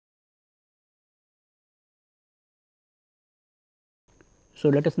So,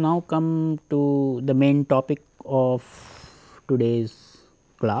 let us now come to the main topic of today's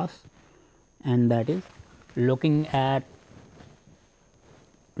class, and that is looking at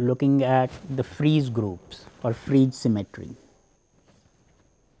the frieze groups or frieze symmetry.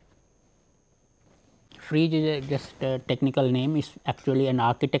 Frieze is just a technical name, is actually an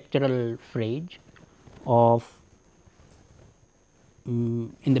architectural phrase of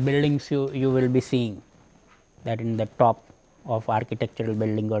in the buildings you will be seeing that in the top of architectural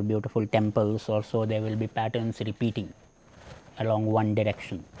building or beautiful temples or so, there will be patterns repeating along one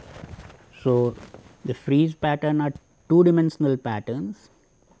direction. So, the frieze pattern are two dimensional patterns.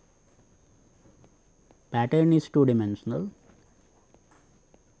 Pattern is two dimensional,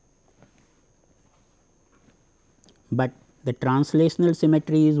 but the translational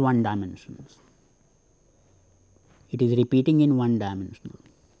symmetry is one dimensional. It is repeating in one dimensional.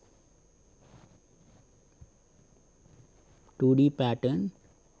 2D pattern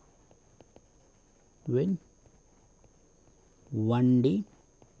with 1D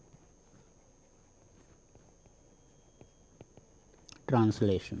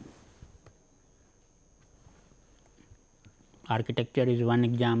translation. Architecture is one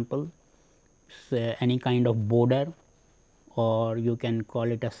example, any kind of border, or you can call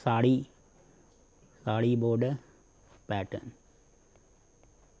it a sari border pattern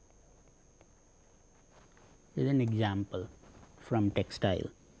is an example from textile,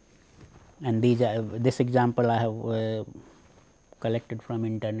 and this example I have collected from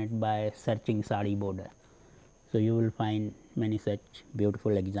internet by searching sari border. So, you will find many such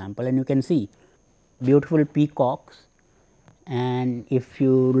beautiful example, and you can see beautiful peacocks, and if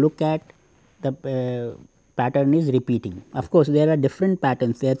you look at the pattern is repeating. Of course, there are different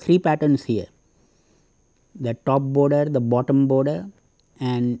patterns, there are three patterns here, the top border, the bottom border,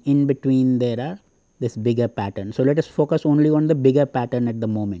 and in between there are this bigger pattern. So, let us focus only on the bigger pattern at the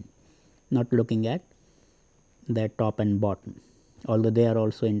moment, not looking at the top and bottom, although they are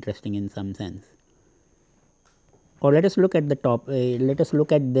also interesting in some sense. Or let us look at the top, let us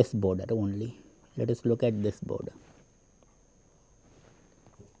look at this border only, let us look at this border.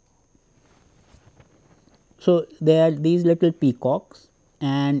 So, there are these little peacocks,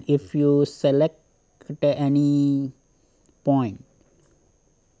 and if you select any point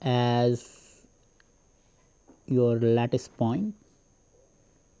as your lattice point,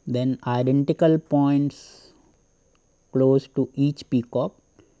 then identical points close to each peacock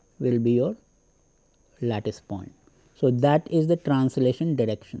will be your lattice point. So, that is the translation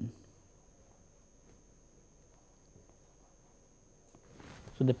direction.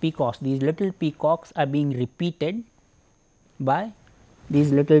 So, the peacocks, these little peacocks are being repeated by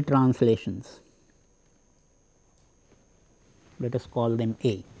these little translations. Let us call them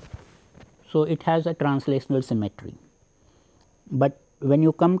A. So, it has a translational symmetry, but when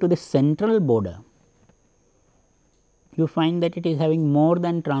you come to the central border, you find that it is having more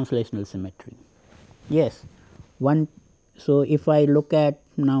than translational symmetry. Yes, one. So, if I look at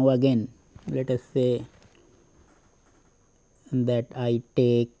now again, let us say that I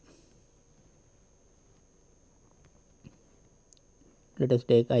take,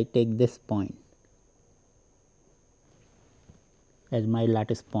 I take this point as my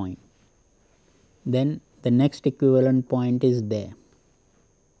lattice point, then the next equivalent point is there,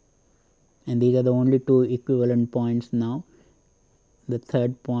 and these are the only two equivalent points now. The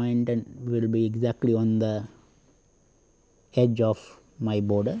third point will be exactly on the edge of my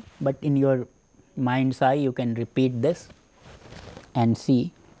border, but in your mind's eye you can repeat this and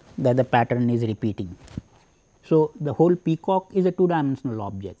see that the pattern is repeating. So, the whole peacock is a two dimensional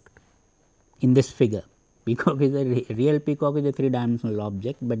object in this figure. Peacock is a real peacock is a three dimensional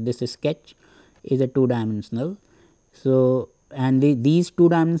object, but this sketch is a two dimensional. So, and these two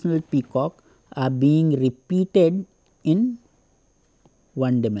dimensional peacock are being repeated in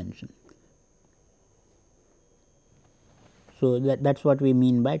one dimension. So, that is what we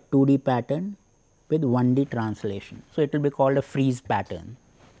mean by 2D pattern with 1D translation. So, it will be called a frieze pattern,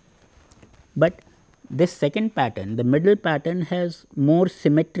 but this second pattern, the middle pattern, has more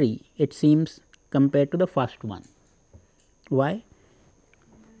symmetry, it seems, compared to the first one. Why?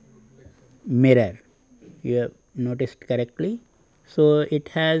 Mirror, you have noticed correctly. So, it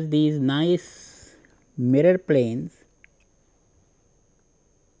has these nice mirror planes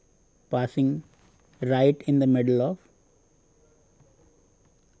passing right in the middle of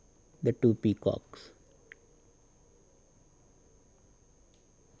the two peacocks.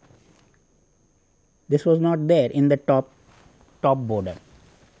 This was not there in the top border.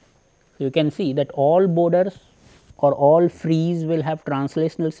 So, you can see that all borders or all frieze will have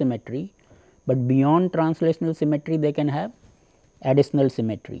translational symmetry, but beyond translational symmetry they can have additional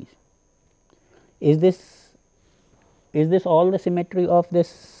symmetries. Is this all the symmetry of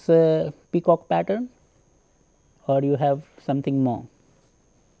this peacock pattern, or you have something more?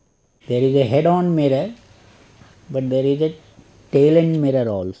 There is a head on mirror, but there is a tail end mirror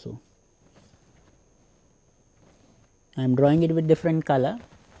also. I am drawing it with different color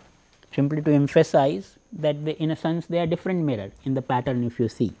simply to emphasize that in a sense they are different mirror in the pattern. If you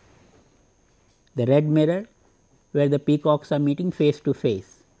see the red mirror where the peacocks are meeting face to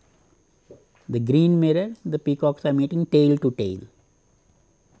face, the green mirror the peacocks are meeting tail to tail.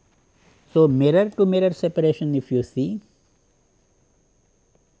 So, mirror to mirror separation, if you see,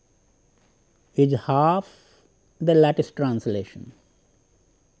 is half the lattice translation.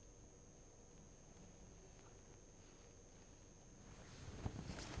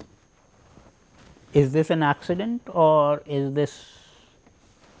 Is this an accident, or is this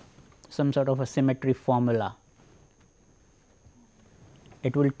some sort of a symmetry formula?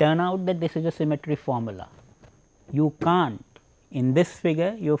 It will turn out that this is a symmetry formula. You can't, in this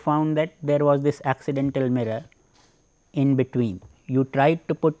figure you found that there was this accidental mirror in between. You tried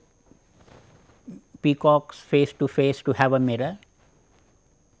to put peacocks face to face to have a mirror,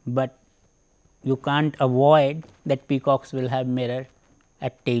 but you can't avoid that peacocks will have mirror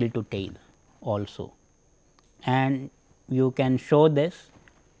at tail to tail also, and you can show this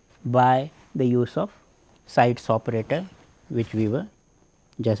by the use of Seitz operator, which we were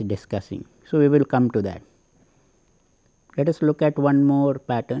just discussing. So, we will come to that. Let us look at one more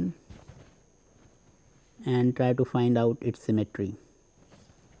pattern and try to find out its symmetry.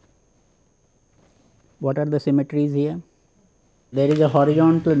 What are the symmetries here? There is a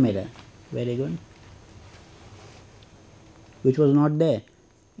horizontal mirror, very good, which was not there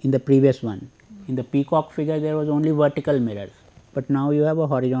in the previous one. In the peacock figure there was only vertical mirrors, but now you have a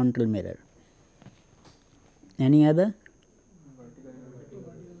horizontal mirror. Any other?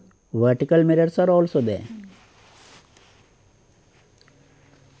 Vertical mirrors are also there.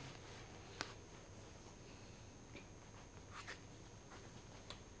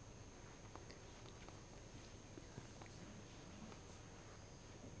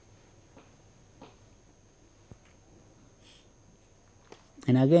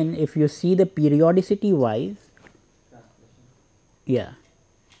 And again, if you see the periodicity wise, yeah,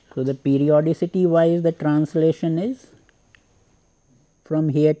 so the periodicity wise the translation is from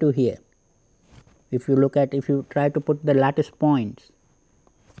here to here. If you look at, if you try to put the lattice points,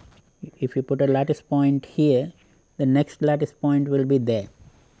 if you put a lattice point here, the next lattice point will be there.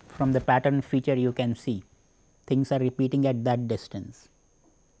 From the pattern feature you can see things are repeating at that distance.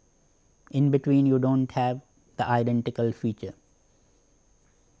 In between you do not have the identical feature.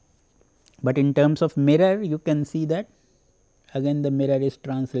 But in terms of mirror, you can see that again the mirror is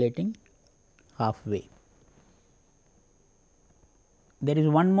translating halfway. There is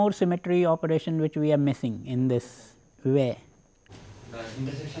one more symmetry operation which we are missing in this way.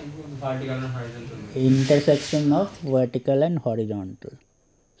 Intersection of vertical and horizontal. Intersection of vertical and horizontal.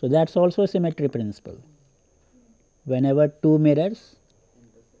 So, that is also a symmetry principle. Whenever two mirrors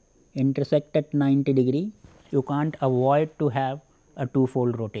intersect at 90 degree, you can't avoid to have a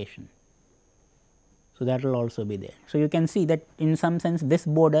two-fold rotation. So, that will also be there. So, you can see that in some sense this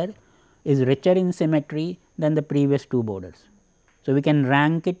border is richer in symmetry than the previous two borders. So, we can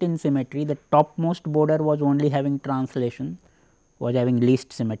rank it in symmetry. The topmost border was only having translation, was having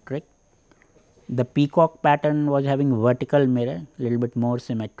least symmetric. The peacock pattern was having vertical mirror, little bit more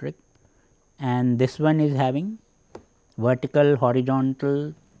symmetric, and this one is having vertical,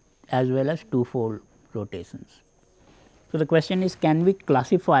 horizontal as well as two-fold rotations. So, the question is, can we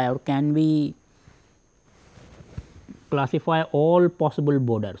classify or can we classify all possible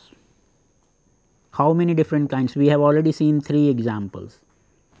borders? How many different kinds? We have already seen 3 examples,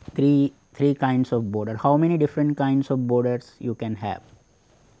 three kinds of border. How many different kinds of borders you can have?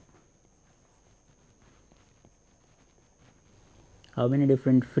 How many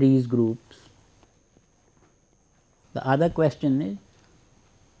different Fries groups? The other question is,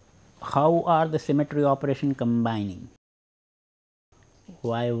 how are the symmetry operation combining?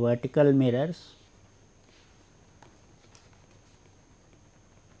 Why vertical mirrors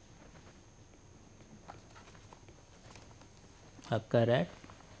occur at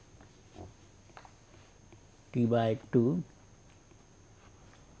T by 2,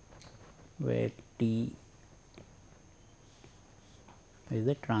 where T is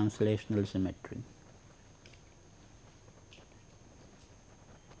the translational symmetry.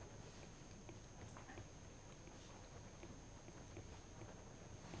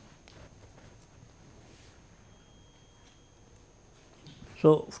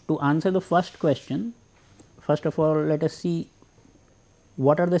 So, to answer the first question, first of all let us see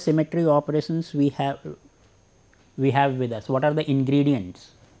what are the symmetry operations we have with us, what are the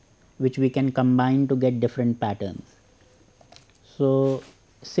ingredients which we can combine to get different patterns. So,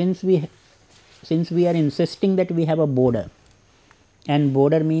 since we are insisting that we have a border, and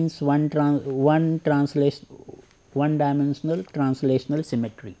border means one dimensional translational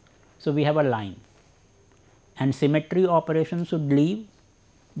symmetry. So, we have a line, and symmetry operation should leave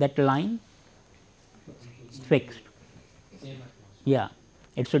that line fixed. Yeah,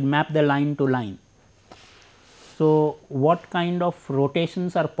 it should map the line to line. So, what kind of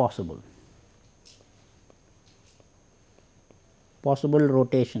rotations are possible? Possible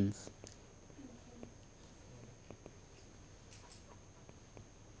rotations.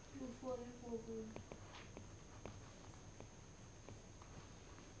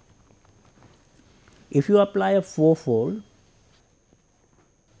 If you apply a 4-fold,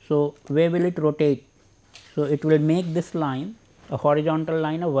 so where will it rotate? So, it will make this line a horizontal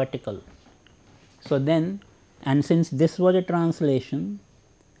line, a vertical. So, then, and since this was a translation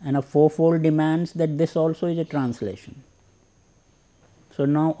and a 4-fold demands that this also is a translation. So,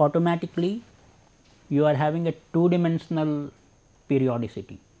 now automatically you are having a 2-dimensional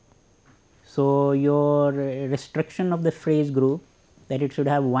periodicity. So, your restriction of the phrase group that it should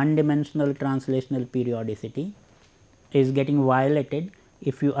have 1-dimensional translational periodicity is getting violated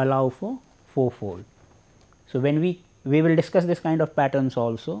if you allow for 4-fold. So, when we will discuss this kind of patterns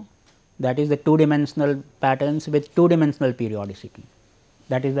also, that is the 2-dimensional patterns with 2-dimensional periodicity,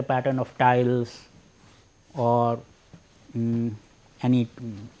 that is the pattern of tiles or any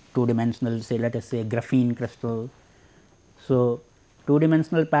 2-dimensional, say let us say graphene crystal. So,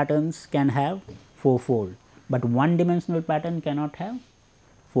 2-dimensional patterns can have 4-fold, but 1-dimensional pattern cannot have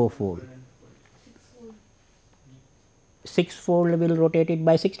 4-fold. 6-fold will rotate it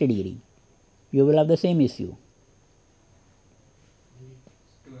by 60 degree, you will have the same issue.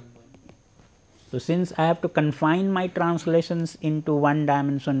 So, since I have to confine my translations into 1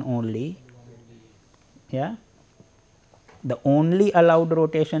 dimension only, yeah, the only allowed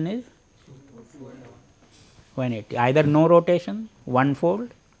rotation is 180, either no rotation,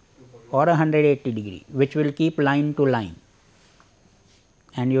 1-fold or 180 degree, which will keep line to line,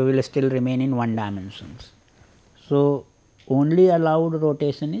 and you will still remain in 1 dimensions. So, only allowed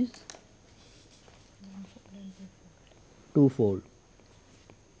rotation is 2-fold.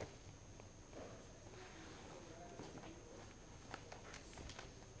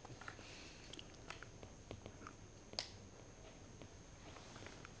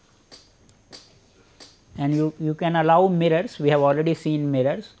 And you can allow mirrors, we have already seen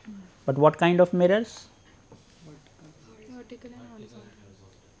mirrors, but what kind of mirrors? Vertical and horizontal.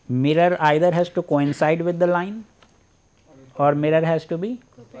 Mirror either has to coincide with the line or mirror has to be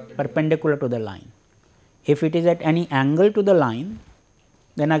perpendicular to the line. If it is at any angle to the line,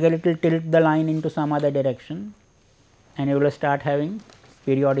 then again it will tilt the line into some other direction and you will start having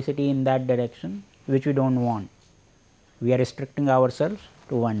periodicity in that direction, which we do not want. We are restricting ourselves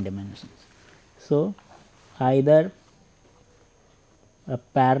to 1 dimension. So, either a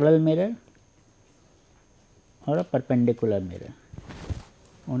parallel mirror or a perpendicular mirror,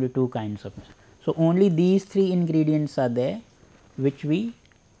 only 2 kinds of mirror. So, only these 3 ingredients are there which we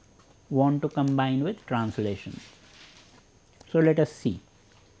want to combine with translation. So, let us see,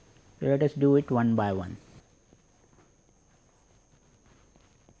 let us do it one by one.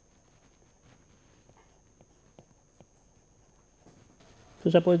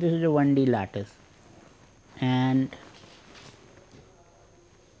 So, suppose this is a 1D lattice, and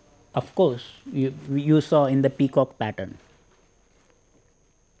of course, you saw in the peacock pattern,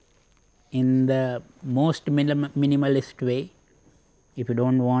 in the most minimalist way, if you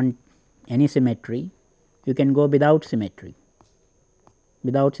do not want any symmetry, you can go without symmetry.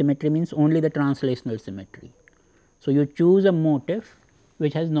 Without symmetry means only the translational symmetry. So, you choose a motif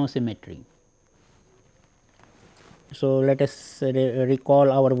which has no symmetry. So, let us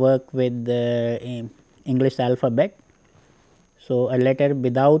recall our work with the English alphabet. So, a letter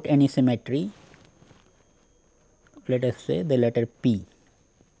without any symmetry, let us say the letter P.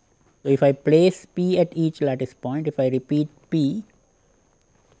 So, if I place P at each lattice point, if I repeat P,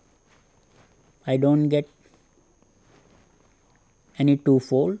 I do not get any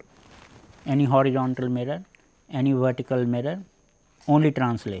 2-fold, any horizontal mirror, any vertical mirror, only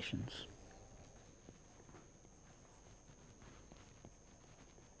translations.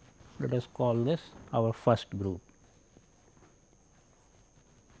 Let us call this our first group.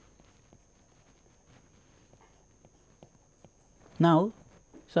 Now,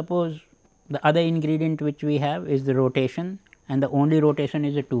 suppose the other ingredient which we have is the rotation, and the only rotation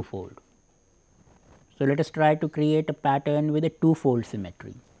is a 2-fold. So, let us try to create a pattern with a two-fold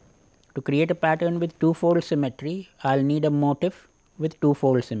symmetry. To create a pattern with two-fold symmetry, I will need a motif with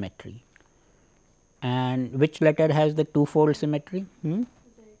two-fold symmetry. And which letter has the two-fold symmetry?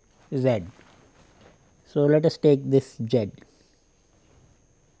 Z. So, let us take this Z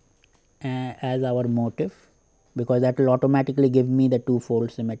as our motif, because that will automatically give me the two-fold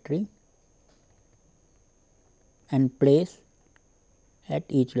symmetry, and place at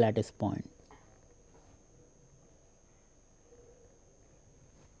each lattice point.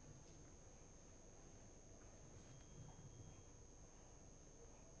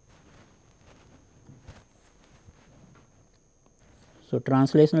 So,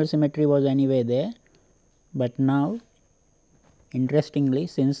 translational symmetry was anyway there, but now interestingly,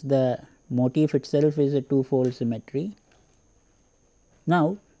 since the motif itself is a two-fold symmetry,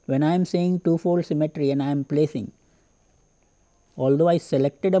 now when I am saying two-fold symmetry and I am placing, although I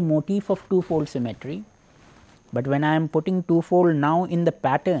selected a motif of two-fold symmetry, but when I am putting two-fold now in the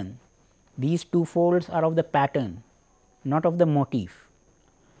pattern, these two folds are of the pattern, not of the motif.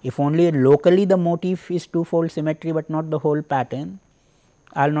 If only locally the motif is two-fold symmetry, but not the whole pattern,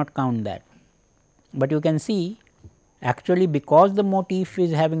 I will not count that. But you can see actually, because the motif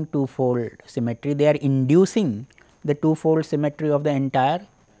is having two-fold symmetry, they are inducing the two-fold symmetry of the entire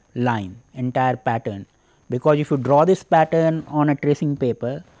line, entire pattern. Because if you draw this pattern on a tracing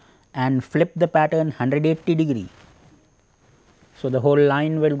paper and flip the pattern 180 degree, so the whole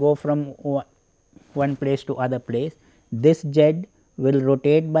line will go from one place to other place. This Z will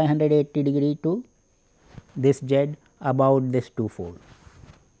rotate by 180 degree to this Z about this two-fold.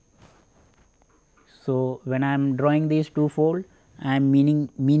 So, when I am drawing these two-fold, I am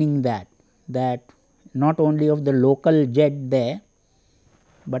meaning that not only of the local Z there,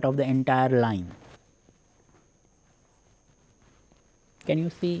 but of the entire line. Can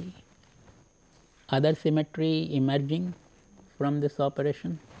you see other symmetry emerging from this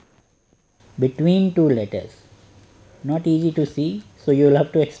operation? Between two letters, not easy to see. So, you will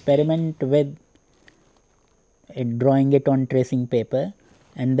have to experiment with drawing it on tracing paper,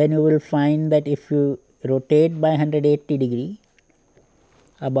 and then you will find that if you rotate by 180 degree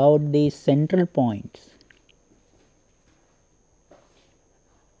about these central points,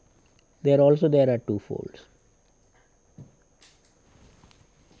 there are two folds.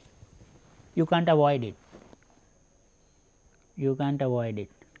 You can't avoid it. You can't avoid it.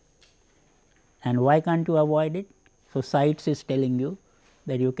 And why can't you avoid it? So, CITES is telling you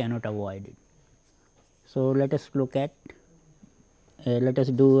that you cannot avoid it. So, let us look at let us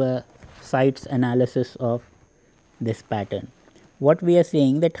do a CITES analysis of this pattern. What we are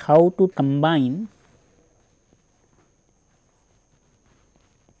saying that how to combine,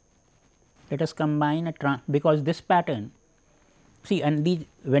 let us combine because this pattern, see, and these,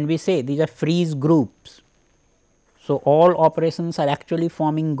 when we say these are Friese groups, so all operations are actually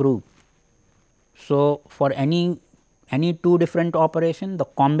forming group. So, for any two different operation, the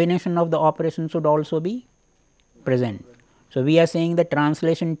combination of the operation should also be present. So, we are saying the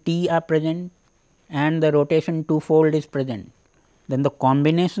translation T are present and the rotation two-fold is present. Then the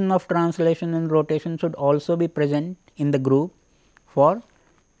combination of translation and rotation should also be present in the group for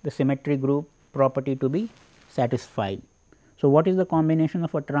the symmetry group property to be satisfied. So, what is the combination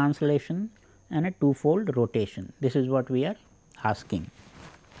of a translation and a two-fold rotation? This is what we are asking.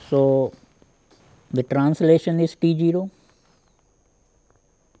 So, the translation is T0,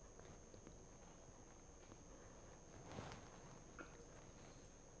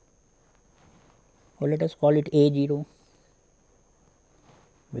 or let us call it A0,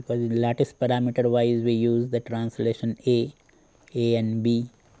 because in lattice parameter wise we use the translation A and B.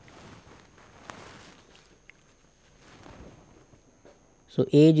 So,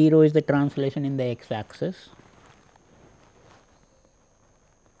 A0 is the translation in the x axis,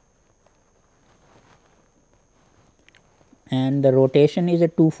 and the rotation is a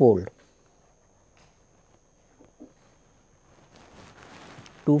two-fold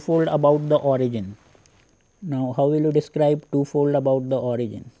about the origin. Now, how will you describe two-fold about the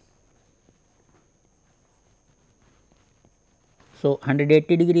origin? So,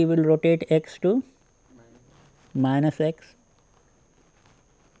 180 degree will rotate x to minus x,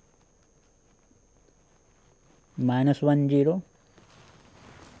 minus 1 0,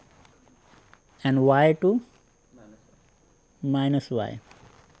 and y to minus y,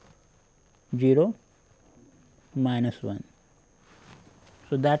 0 minus 1.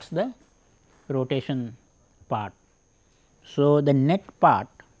 So, that is the rotation part. So, the net part,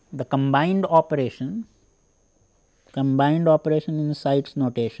 the combined operation in CITES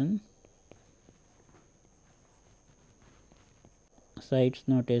notation,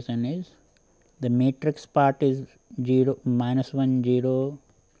 is the matrix part is 0 minus 1 0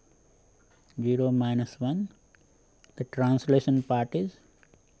 0 minus 1, the translation part is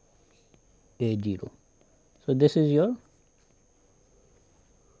a 0. So, this is your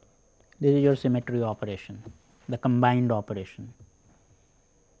symmetry operation, the combined operation.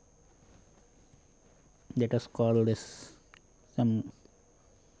 Let us call this some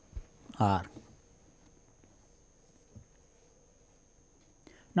R.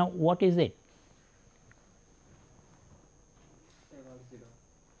 Now, what is it?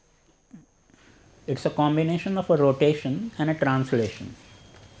 It is a combination of a rotation and a translation.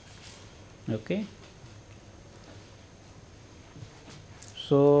 Okay.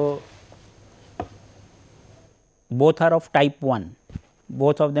 So, both are of type 1,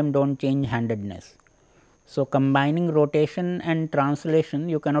 both of them do not change handedness. So, combining rotation and translation,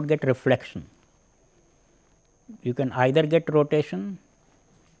 you cannot get reflection. You can either get rotation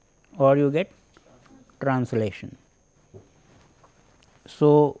or you get translation.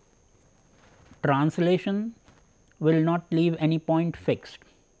 So, translation will not leave any point fixed,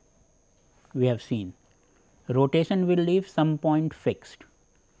 we have seen. Rotation will leave some point fixed.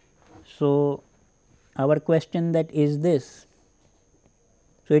 So, our question that is this.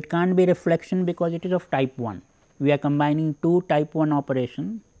 So, it can't be reflection because it is of type 1. We are combining two type 1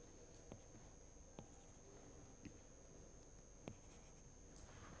 operations.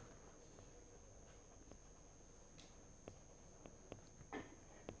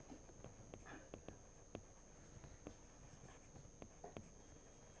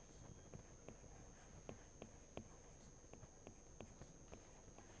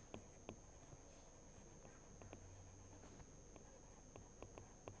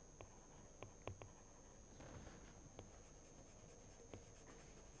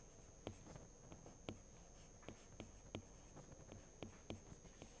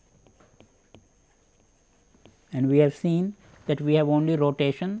 And we have seen that we have only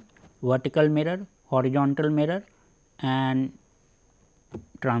rotation, vertical mirror, horizontal mirror and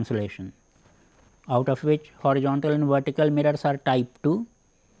translation, out of which horizontal and vertical mirrors are type 2.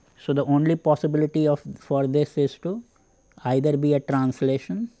 So, the only possibility of for this is to either be a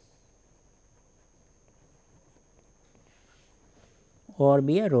translation or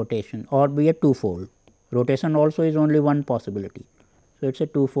be a rotation or be a two-fold. Rotation also is only one possibility. So, it is a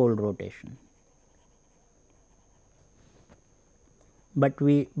two-fold rotation. But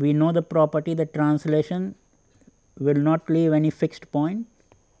we know the property that translation will not leave any fixed point.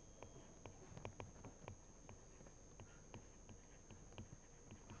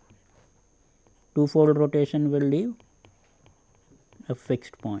 Two-fold rotation will leave a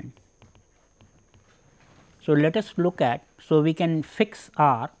fixed point. So, let us look at, so we can fix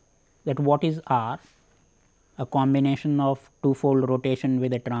R, that what is R, a combination of two-fold rotation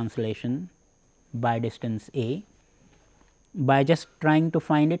with a translation by distance a, by just trying to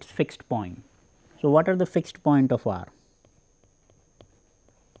find its fixed point. So, what are the fixed point of R?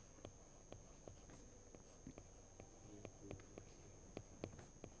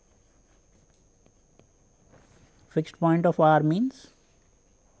 Fixed point of R means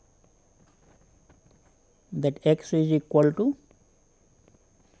that x is equal to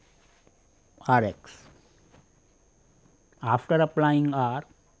R x. After applying R,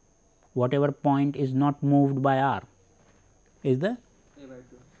 whatever point is not moved by R is the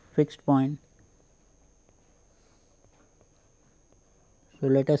fixed point. So,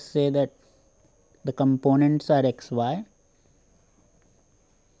 let us say that the components are x y,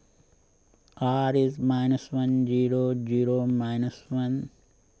 R is minus 1 0 0 minus 1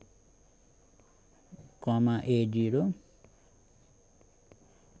 comma a 0,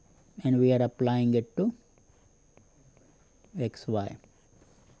 and we are applying it to x y.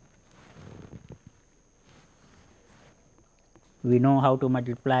 We know how to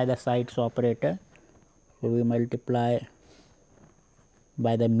multiply the sides operator. So, we multiply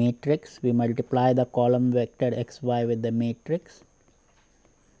by the matrix, we multiply the column vector x y with the matrix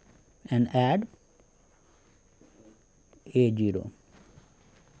and add a 0.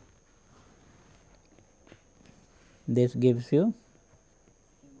 This gives you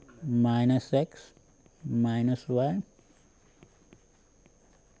minus x minus y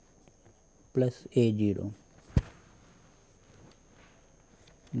plus a 0.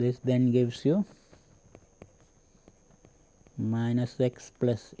 This then gives you minus x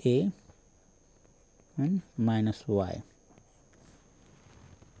plus a and minus y.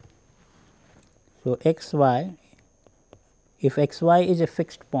 So, x y, if x y is a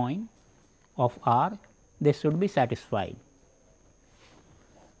fixed point of R, this should be satisfied.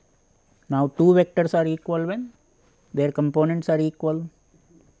 Now, two vectors are equal when their components are equal.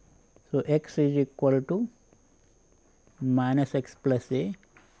 So, x is equal to minus x plus a,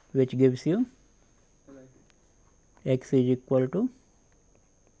 which gives you x is equal to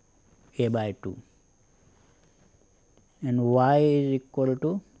a by 2, and y is equal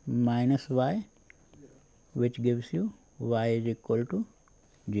to minus y, which gives you y is equal to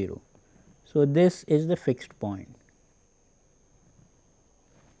 0. So, this is the fixed point.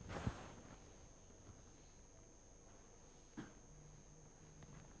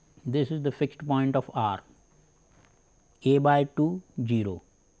 This is the fixed point of R, a by 2 0.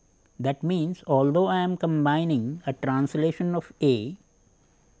 That means, although I am combining a translation of A,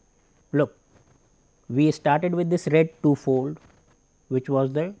 look, we started with this red two-fold, which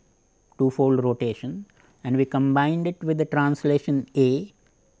was the two-fold rotation, and we combined it with the translation A,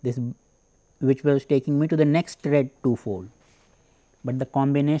 this which was taking me to the next red two-fold. But the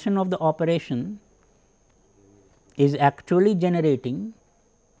combination of the operation is actually generating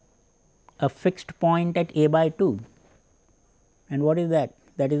a fixed point at a by 2, and what is that?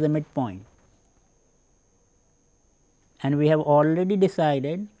 That is the midpoint, and we have already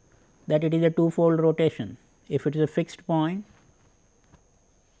decided that it is a two-fold rotation. If it is a fixed point,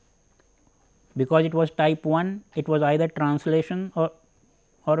 because it was type 1, it was either translation or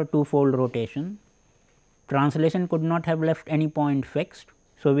a two-fold rotation. Translation could not have left any point fixed.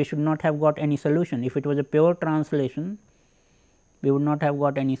 So, we should not have got any solution. If it was a pure translation, we would not have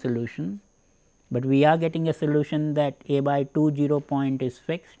got any solution, but we are getting a solution that a by 2 0 point is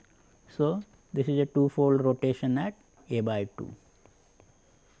fixed. So, this is a two-fold rotation at a by 2.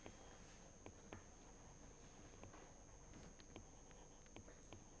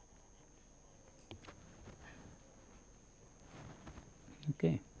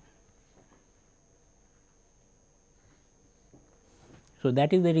 Okay. So,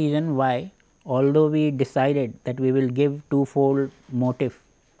 that is the reason why, although we decided that we will give two-fold motif,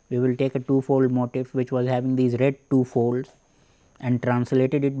 we will take a two-fold motif which was having these red two folds and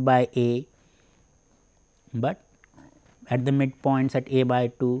translated it by A, but at the midpoints at a by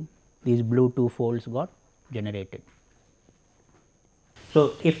 2, these blue two folds got generated.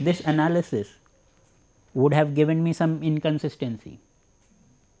 So, if this analysis would have given me some inconsistency,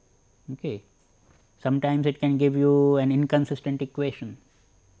 okay, sometimes it can give you an inconsistent equation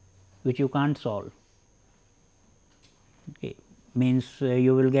which you can't solve, okay, means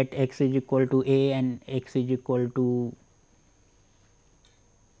you will get x is equal to a and x is equal to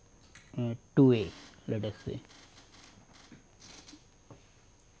 2a, let us say.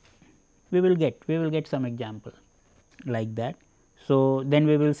 We will get some example like that. So, then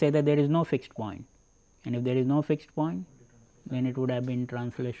we will say that there is no fixed point, and if there is no fixed point, then it would have been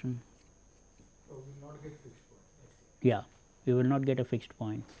translation. So, we will not get fixed point. Yeah, we will not get a fixed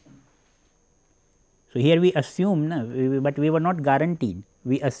point. So, here we assume, but we were not guaranteed.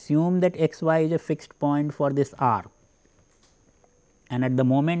 We assume that x y is a fixed point for this R, and at the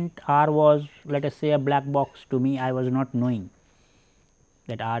moment R was, let us say, a black box to me. I was not knowing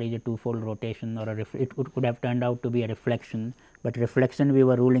that R is a two-fold rotation, or it could have turned out to be a reflection, but reflection we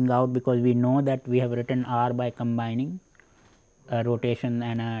were ruling out because we know that we have written R by combining a rotation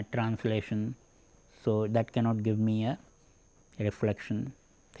and a translation. So, that cannot give me a reflection,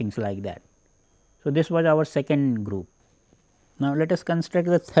 things like that. So, this was our second group. Now, let us construct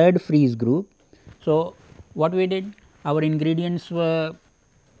the third freeze group. So, what we did, our ingredients were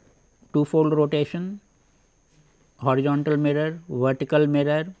two-fold rotation, horizontal mirror, vertical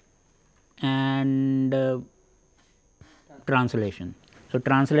mirror, and translation. So,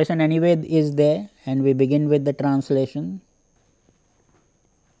 translation anyway is there, and we begin with the translation,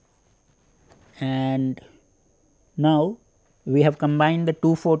 and now we have combined the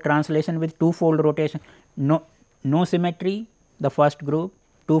two-fold translation with two-fold rotation. No symmetry, the first group,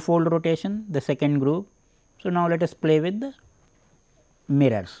 two-fold rotation, the second group. So, now let us play with the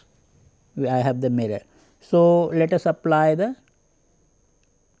mirrors. I have the mirror. So, let us apply the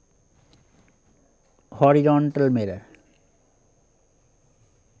horizontal mirror.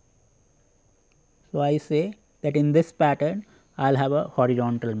 So, I say that in this pattern I will have a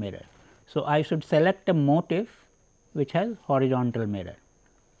horizontal mirror. So, I should select a motif which has horizontal mirror.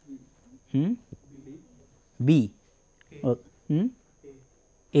 B.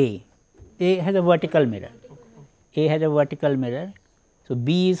 A. A has a vertical mirror. A has a vertical mirror. So,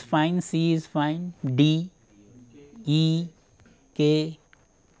 B is fine, C is fine, D, E, K,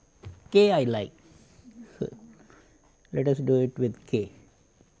 K I like. So, let us do it with K.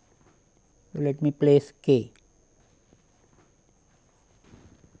 So, let me place K.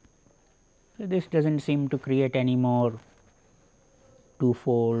 So, this does not seem to create any more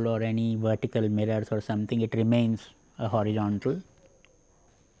two-fold or any vertical mirrors or something, it remains a horizontal.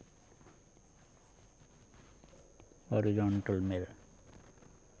 horizontal mirror.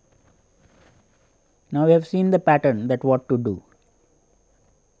 Now, we have seen the pattern that what to do.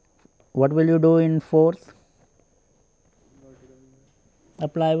 What will you do in fourth?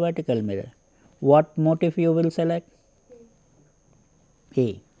 Apply vertical mirror. What motif you will select?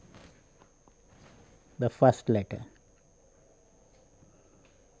 A, the first letter.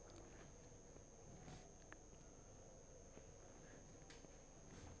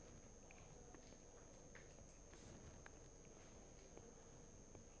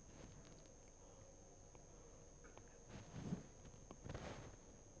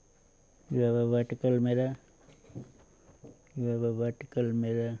 You have a vertical mirror, you have a vertical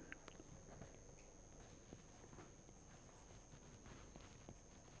mirror,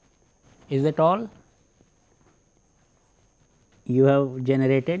 is that all you have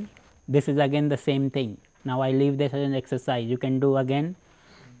generated? This is again the same thing. Now, I leave this as an exercise. You can do again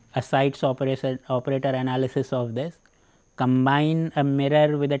a sites operator analysis of this. Combine a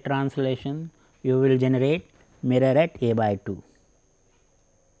mirror with a translation, you will generate mirror at A by 2.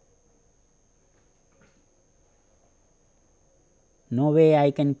 No way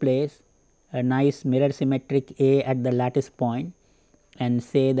I can place a nice mirror symmetric A at the lattice point and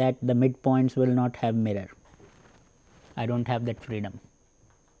say that the midpoints will not have mirror. I do not have that freedom.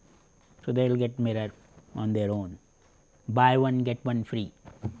 So, they will get mirror on their own, buy one get one free.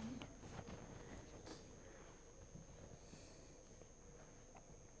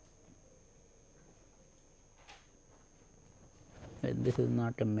 This is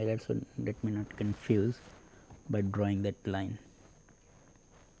not a mirror, so let me not confuse by drawing that line.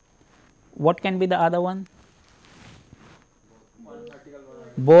 What can be the other one?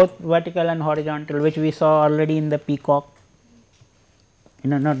 Both vertical and horizontal, which we saw already in the peacock.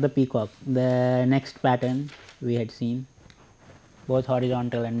 No, not the peacock, the next pattern we had seen, both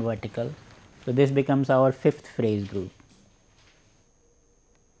horizontal and vertical. So, this becomes our fifth phrase group.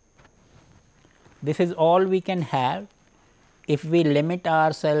 This is all we can have if we limit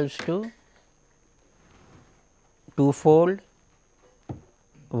ourselves to twofold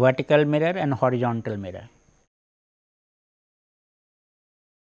vertical mirror and horizontal mirror.